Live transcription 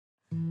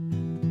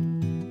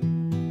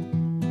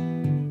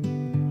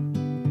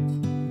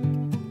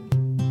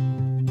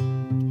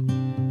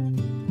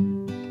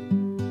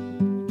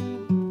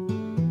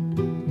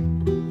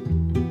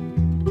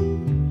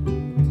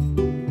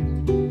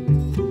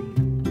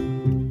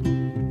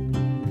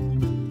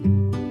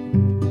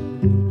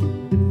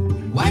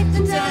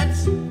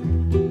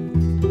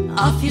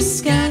off your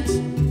skirt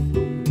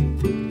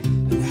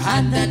and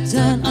hide that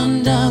dirt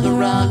under the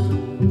rug.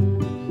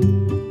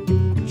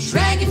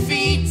 Drag your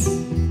feet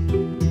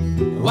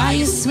while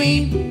you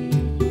sweep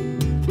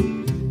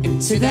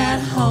into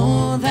that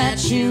hole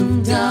that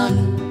you dug.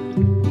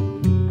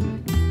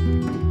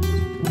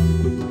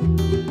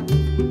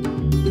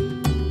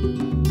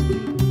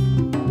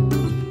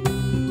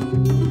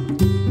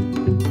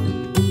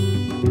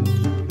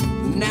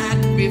 The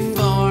night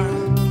before,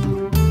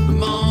 the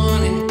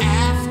morning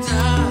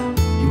after,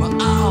 you were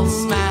all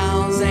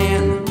smiles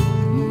and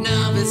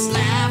nervous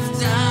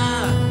laughter.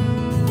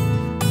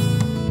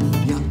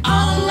 You're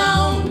all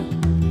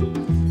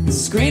alone,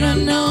 this great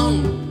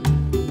unknown.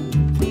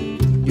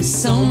 You're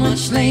so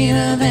much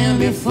later than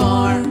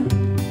before.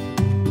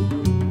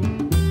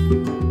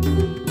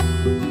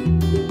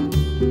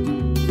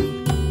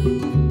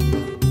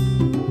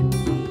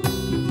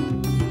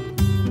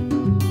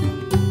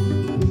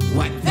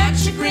 Wipe that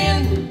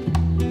chagrin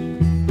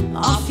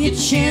off your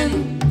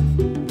chin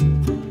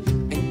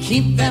and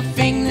keep that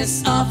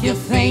faintness off your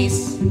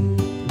face.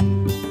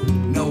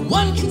 No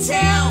one can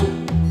tell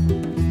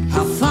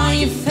how far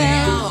you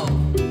fell,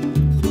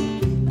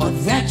 or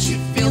that you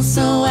feel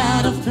so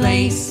out of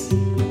place.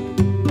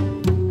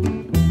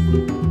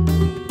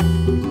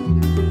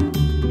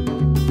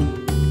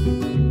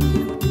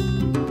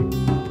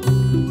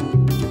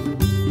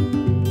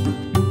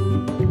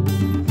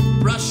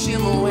 Brush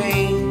him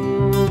away,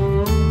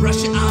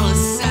 brush it all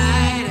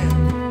aside.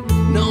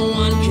 No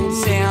one can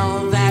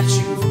tell that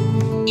you've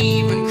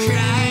even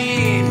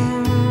cried.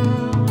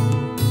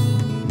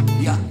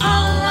 You're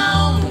all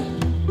alone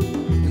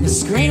in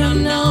this great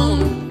unknown.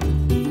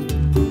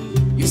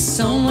 You're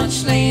so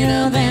much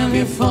later than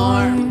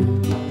before.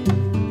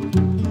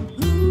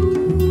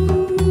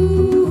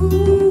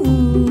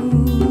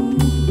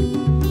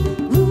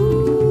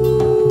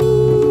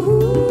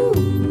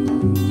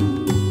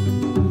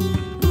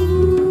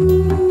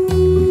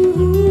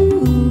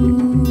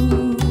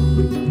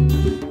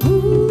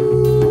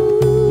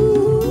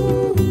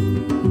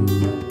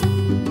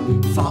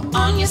 Fall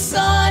on your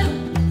sword,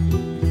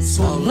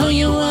 swallow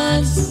your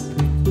words,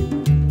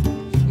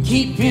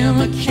 keep him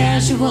a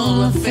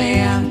casual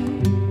affair.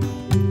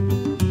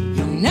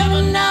 You'll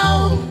never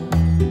know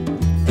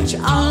that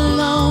you're all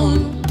alone.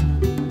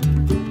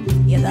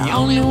 You're the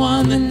only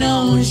one that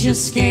knows you're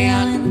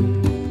scared.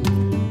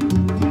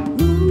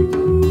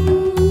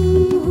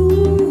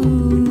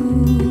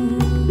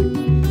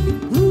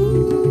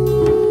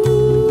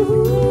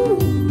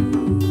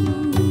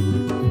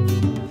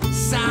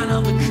 Sign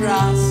of the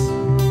cross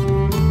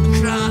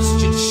across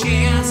your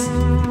chest.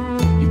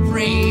 You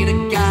pray to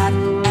God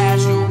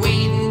as you're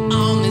waiting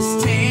on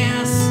this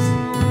test.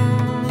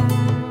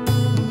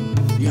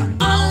 You're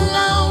all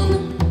alone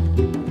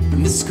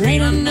in this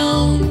great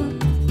unknown.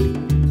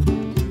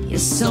 You're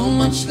so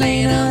much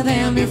later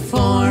than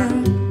before.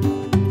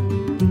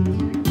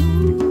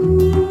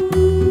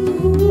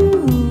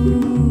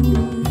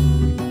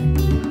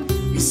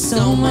 You're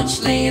so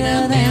much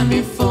later than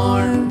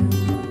before.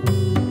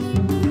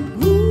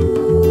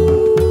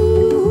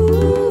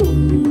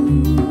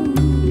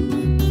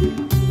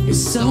 You're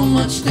so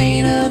much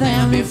later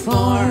than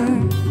before.